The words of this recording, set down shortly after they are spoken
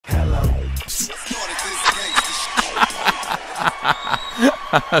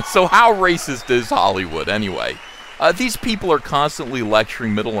So how racist is Hollywood anyway? These people are constantly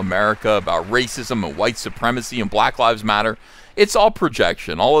lecturing middle America about racism and white supremacy and Black Lives Matter. It's all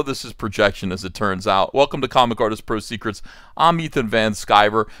projection. All of this is projection, as it turns out. Welcome to Comic Artist Pro Secrets. I'm Ethan Van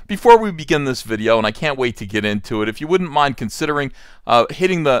Sciver. Before we begin this video, and I can't wait to get into it, if you wouldn't mind considering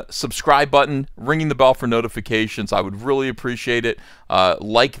hitting the subscribe button, ringing the bell for notifications, I would really appreciate it.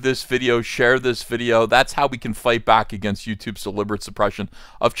 Like this video, share this video. That's how we can fight back against YouTube's deliberate suppression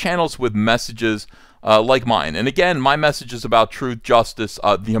of channels with messages like mine. And again, my message is about truth, justice,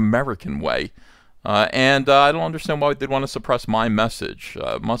 the American way. And I don't understand why they'd want to suppress my message.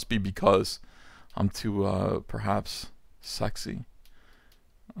 It must be because I'm too, perhaps, sexy,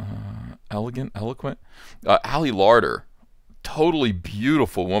 elegant, eloquent. Ali Larter, totally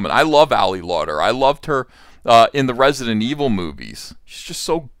beautiful woman. I love Ali Larter. I loved her in the Resident Evil movies. She's just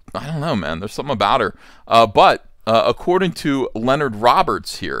so, I don't know, man. There's something about her. But according to Leonard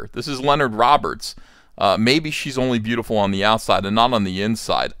Roberts here, this is Leonard Roberts, maybe she's only beautiful on the outside and not on the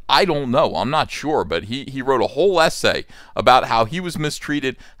inside. I don't know. I'm not sure. But he wrote a whole essay about how he was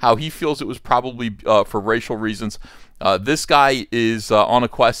mistreated, how he feels it was probably for racial reasons. This guy is on a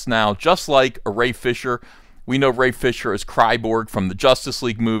quest now, just like Ray Fisher. We know Ray Fisher as Cyborg from the Justice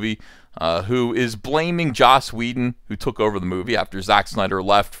League movie, who is blaming Joss Whedon, who took over the movie after Zack Snyder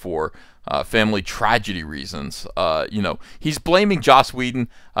left for family tragedy reasons. You know, he's blaming Joss Whedon,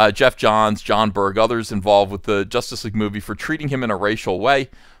 Jeff Johns, John Berg, others involved with the Justice League movie for treating him in a racial way,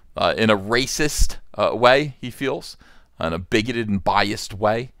 in a racist way, he feels, in a bigoted and biased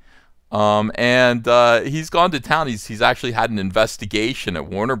way. And he's gone to town. He's actually had an investigation at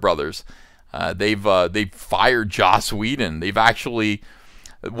Warner Brothers. They've fired Joss Whedon. They've actually,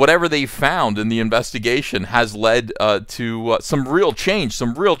 whatever they found in the investigation has led to some real change,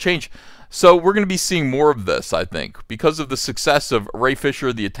 So we're going to be seeing more of this, I think, because of the success of Ray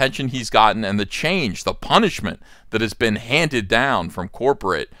Fisher, the attention he's gotten, and the change, the punishment that has been handed down from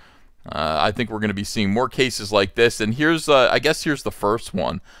corporate. I think we're going to be seeing more cases like this. And here's, I guess here's the first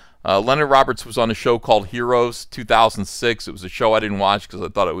one. Leonard Roberts was on a show called Heroes 2006. It was a show I didn't watch because I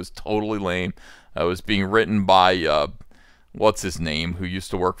thought it was totally lame. It was being written by, what's his name, who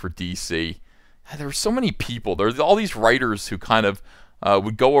used to work for DC. There were so many people. There were all these writers who kind of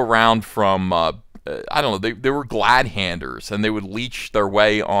would go around from, I don't know, they were glad handers, and they would leech their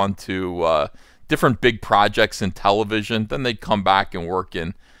way onto different big projects in television. Then they'd come back and work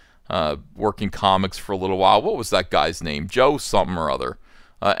in comics for a little while. What was that guy's name? Joe something or other.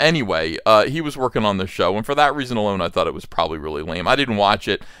 Anyway, he was working on the show, and for that reason alone, I thought it was probably really lame. I didn't watch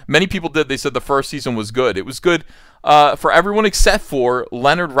it. Many people did. They said the first season was good. It was good for everyone except for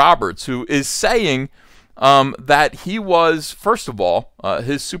Leonard Roberts, who is saying that he was, first of all,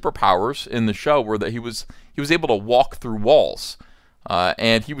 his superpowers in the show were that he was able to walk through walls,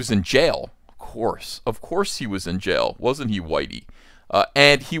 and he was in jail. Of course, he was in jail, wasn't he, Whitey?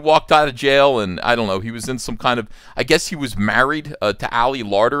 And he walked out of jail, and I don't know, he was in some kind of, I guess he was married to Ali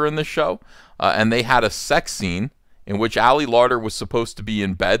Larter in the show, and they had a sex scene in which Ali Larter was supposed to be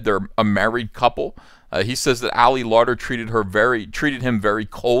in bed. They're a married couple. He says that Ali Larter treated him very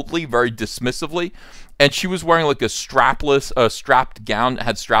coldly, very dismissively, and she was wearing like a strapped gown,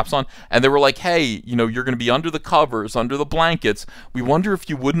 had straps on, and they were like, hey, you know, you're going to be under the covers, under the blankets. We wonder if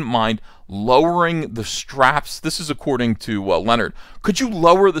you wouldn't mind lowering the straps. This is according to Leonard. Could you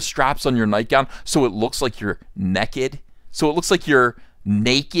lower the straps on your nightgown so it looks like you're naked? So it looks like you're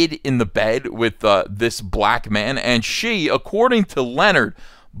naked in the bed with this black man? And she, according to Leonard,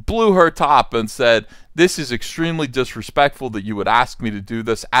 blew her top and said, this is extremely disrespectful that you would ask me to do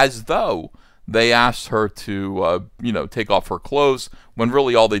this, as though they asked her to, you know, take off her clothes, when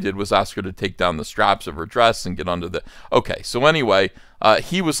really all they did was ask her to take down the straps of her dress and get under the... Okay, so anyway,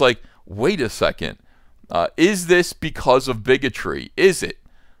 he was like, wait a second, is this because of bigotry? Is it?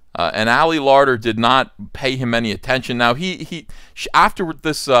 And Ali Larter did not pay him any attention. Now, after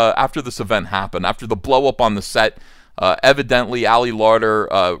this event happened, after the blow up on the set, evidently Ali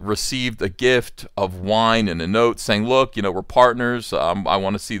Larter received a gift of wine and a note saying, look, you know, we're partners. I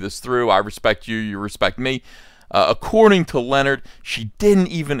want to see this through. I respect you. You respect me. According to Leonard, she didn't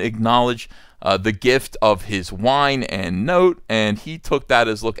even acknowledge the gift of his wine and note, and he took that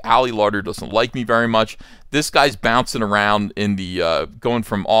as, look, Ali Larter doesn't like me very much. This guy's bouncing around in the, going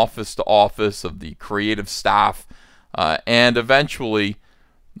from office to office of the creative staff, and eventually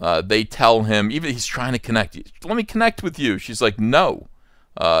they tell him, even he's trying to connect, let me connect with you. She's like, no,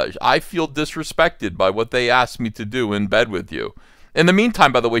 I feel disrespected by what they asked me to do in bed with you. In the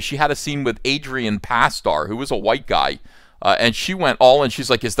meantime, by the way, she had a scene with Adrian Pastar, who was a white guy, and she went all in. She's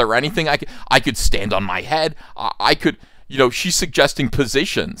like, is there anything I could stand on my head? I could, you know, she's suggesting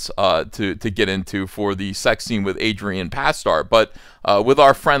positions to get into for the sex scene with Adrian Pastar. But with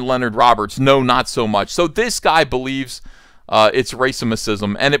our friend Leonard Roberts, no, not so much. So this guy believes it's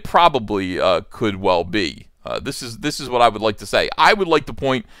racism, and it probably could well be. This is what I would like to say. I would like to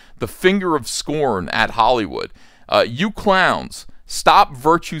point the finger of scorn at Hollywood. You clowns, stop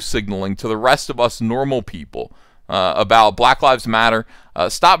virtue signaling to the rest of us normal people about Black Lives Matter.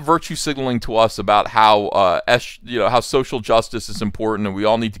 Stop virtue signaling to us about how how social justice is important and we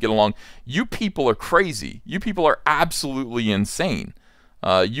all need to get along. You people are crazy. You people are absolutely insane.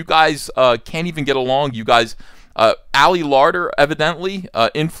 You guys can't even get along. You guys, Ali Larter evidently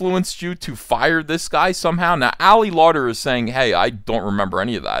influenced you to fire this guy somehow. Now, Ali Larter is saying, hey, I don't remember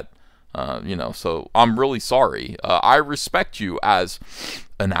any of that. So I'm really sorry. I respect you as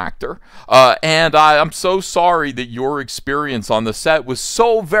an actor, and I'm so sorry that your experience on the set was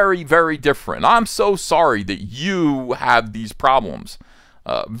so very, very different. I'm so sorry that you have these problems.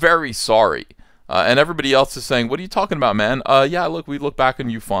 Very sorry. And everybody else is saying, what are you talking about, man? Yeah, look, we look back on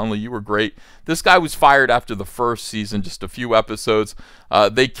you fondly. You were great. This guy was fired after the first season, just a few episodes.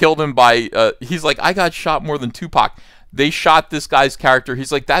 They killed him by, he's like, I got shot more than Tupac. They shot this guy's character.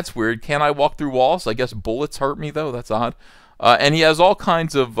 He's like, that's weird. Can't I walk through walls? I guess bullets hurt me, though. That's odd. And he has all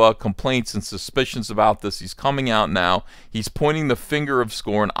kinds of complaints and suspicions about this. He's coming out now. He's pointing the finger of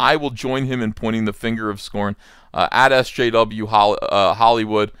scorn. I will join him in pointing the finger of scorn at SJW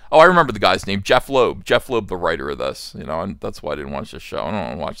Hollywood. Oh, I remember the guy's name, Jeff Loeb. Jeff Loeb, the writer of this. You know, and that's why I didn't watch this show. I don't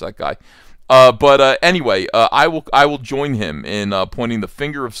want to watch that guy. Anyway, I will join him in pointing the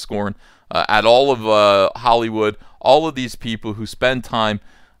finger of scorn at all of Hollywood, all of these people who spend time,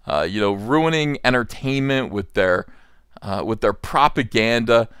 ruining entertainment with their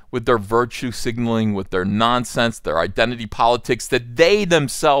propaganda, with their virtue signaling, with their nonsense, their identity politics that they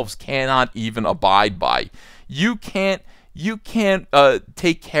themselves cannot even abide by. You can't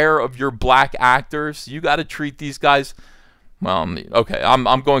take care of your black actors. You got to treat these guys. Well, okay,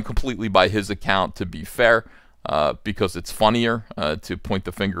 I'm going completely by his account, to be fair, because it's funnier to point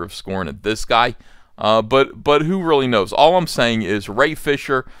the finger of scorn at this guy. But who really knows? All I'm saying is Ray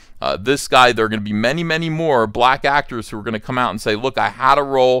Fisher, this guy, there are going to be many, many more black actors who are going to come out and say, look, I had a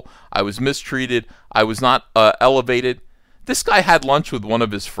role, I was mistreated, I was not elevated. This guy had lunch with one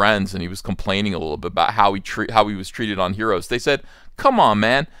of his friends, and he was complaining a little bit about how he was treated on Heroes. They said, come on,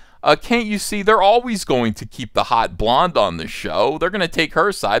 man. Can't you see they're always going to keep the hot blonde on the show? They're going to take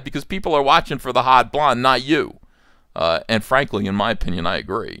her side because people are watching for the hot blonde, not you. And frankly, in my opinion, I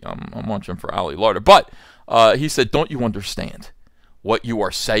agree. I'm watching for Ali Larter. But he said, don't you understand? What you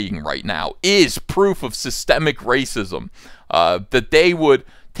are saying right now is proof of systemic racism. That they would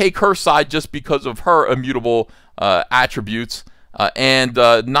take her side just because of her immutable attributes and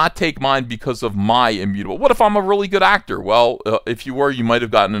not take mine because of my immutable. What if I'm a really good actor? Well, if you were, you might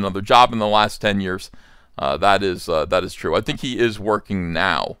have gotten another job in the last 10 years. That is true. I think he is working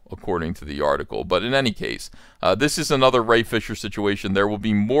now, according to the article. But in any case, this is another Ray Fisher situation. There will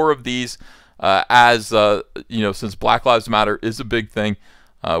be more of these since Black Lives Matter is a big thing.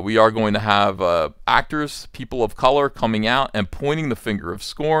 We are going to have actors, people of color, coming out and pointing the finger of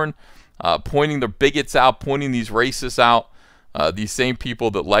scorn, pointing the bigots out, pointing these racists out, these same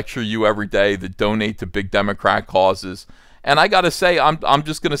people that lecture you every day, that donate to big Democrat causes. And I got to say, I'm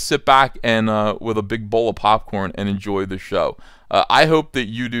just going to sit back and with a big bowl of popcorn and enjoy the show. I hope that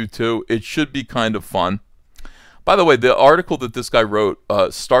you do too. It should be kind of fun. By the way, the article that this guy wrote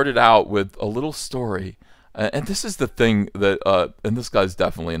started out with a little story. And this is the thing that, and this guy's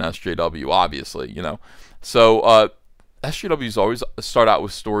definitely an SJW, obviously, you know. So SJWs always start out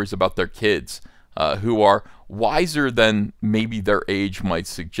with stories about their kids who are wiser than maybe their age might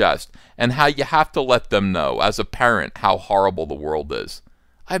suggest, and how you have to let them know, as a parent, how horrible the world is.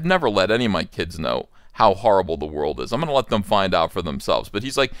 I've never let any of my kids know how horrible the world is. I'm going to let them find out for themselves. But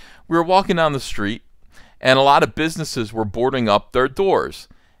he's like, we were walking down the street, and a lot of businesses were boarding up their doors.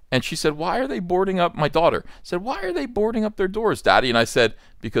 And she said, why are they boarding up? My daughter said, why are they boarding up their doors, Daddy? And I said,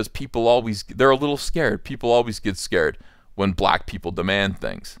 because they're a little scared. People always get scared when black people demand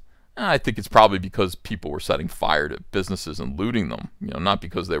things. I think it's probably because people were setting fire to businesses and looting them, not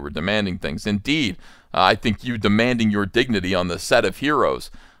because they were demanding things. Indeed, I think you demanding your dignity on the set of Heroes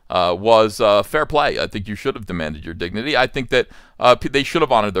was fair play. I think you should have demanded your dignity. I think that they should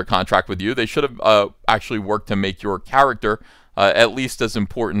have honored their contract with you. They should have actually worked to make your character at least as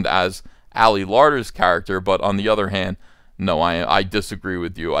important as Ali Larter's character. But on the other hand, no, I disagree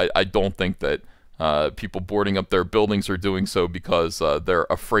with you. I don't think that people boarding up their buildings are doing so because they're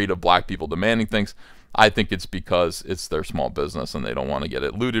afraid of black people demanding things. I think it's because it's their small business and they don't want to get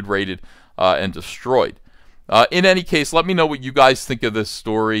it looted, raided, and destroyed. In any case, let me know what you guys think of this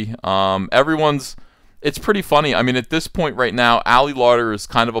story. It's pretty funny. I mean, at this point right now, Ali Larter is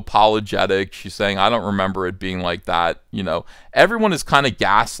kind of apologetic. She's saying, I don't remember it being like that. You know, everyone is kind of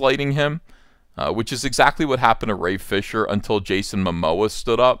gaslighting him, which is exactly what happened to Ray Fisher until Jason Momoa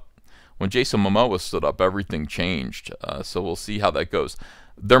stood up. When Jason Momoa stood up, everything changed. So we'll see how that goes.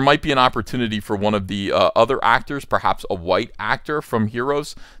 There might be an opportunity for one of the other actors, perhaps a white actor from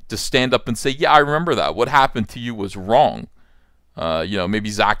Heroes, to stand up and say, yeah, I remember that. What happened to you was wrong. You know,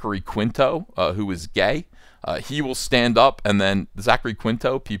 maybe Zachary Quinto, who is gay. He will stand up, and then Zachary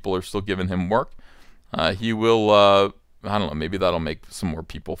Quinto, people are still giving him work. He will, I don't know, maybe that'll make some more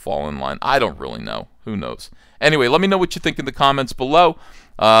people fall in line. I don't really know. Who knows? Anyway, let me know what you think in the comments below.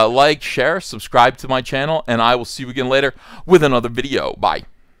 Like, share, subscribe to my channel, and I will see you again later with another video. Bye.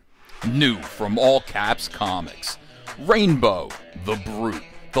 New from All Caps Comics. Rainbow, the Brute,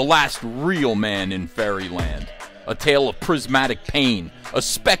 the last real man in fairyland. A tale of prismatic pain, a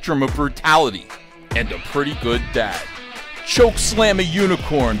spectrum of brutality, and a pretty good dad. Choke slam a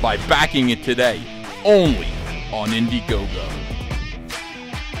unicorn by backing it today, only on Indiegogo.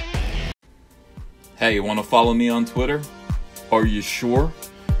 Hey, you want to follow me on Twitter? Are you sure?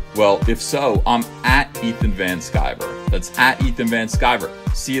 Well, if so, I'm at Ethan Van Sciver. That's at Ethan Van Sciver.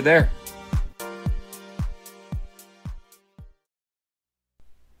 See you there.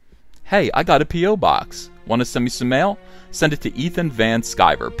 Hey, I got a P.O. box. Want to send me some mail? Send it to Ethan Van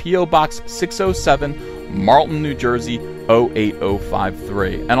Sciver, P.O. Box 607, Marlton, New Jersey,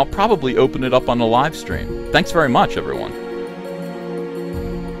 08053. And I'll probably open it up on the live stream. Thanks very much, everyone.